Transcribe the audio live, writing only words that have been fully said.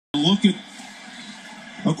look at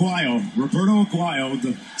Aguayo. Roberto Aguayo,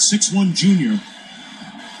 the 6'1 junior,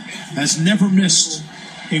 has never missed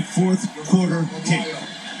a fourth quarter kick.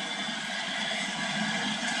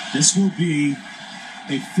 This will be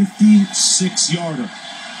a 56-yarder.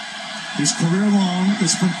 His career long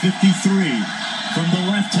is from 53, from the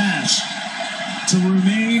left hash. To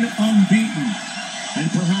remain unbeaten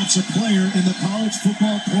and perhaps a player in the college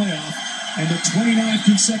football playoff and the 29th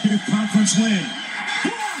consecutive conference win.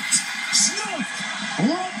 Blocked, snuffed,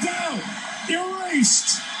 rubbed out,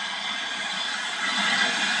 erased.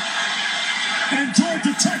 And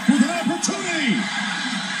Georgia Tech with an opportunity.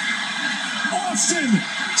 Austin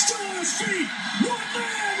still on his feet. One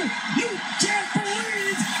man. You can't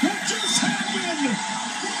believe what just happened.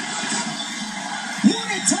 What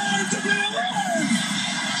a time to be alive.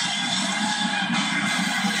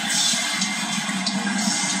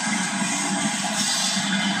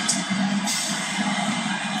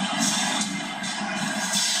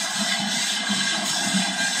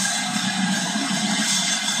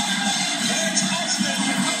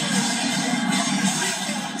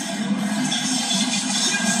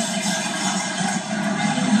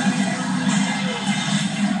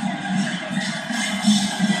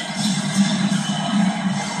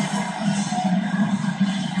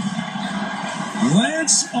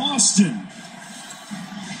 Lance Austin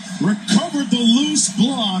recovered the loose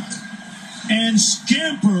block and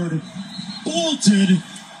scampered, bolted,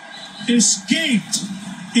 escaped,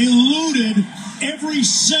 eluded every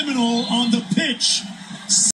Seminole on the pitch.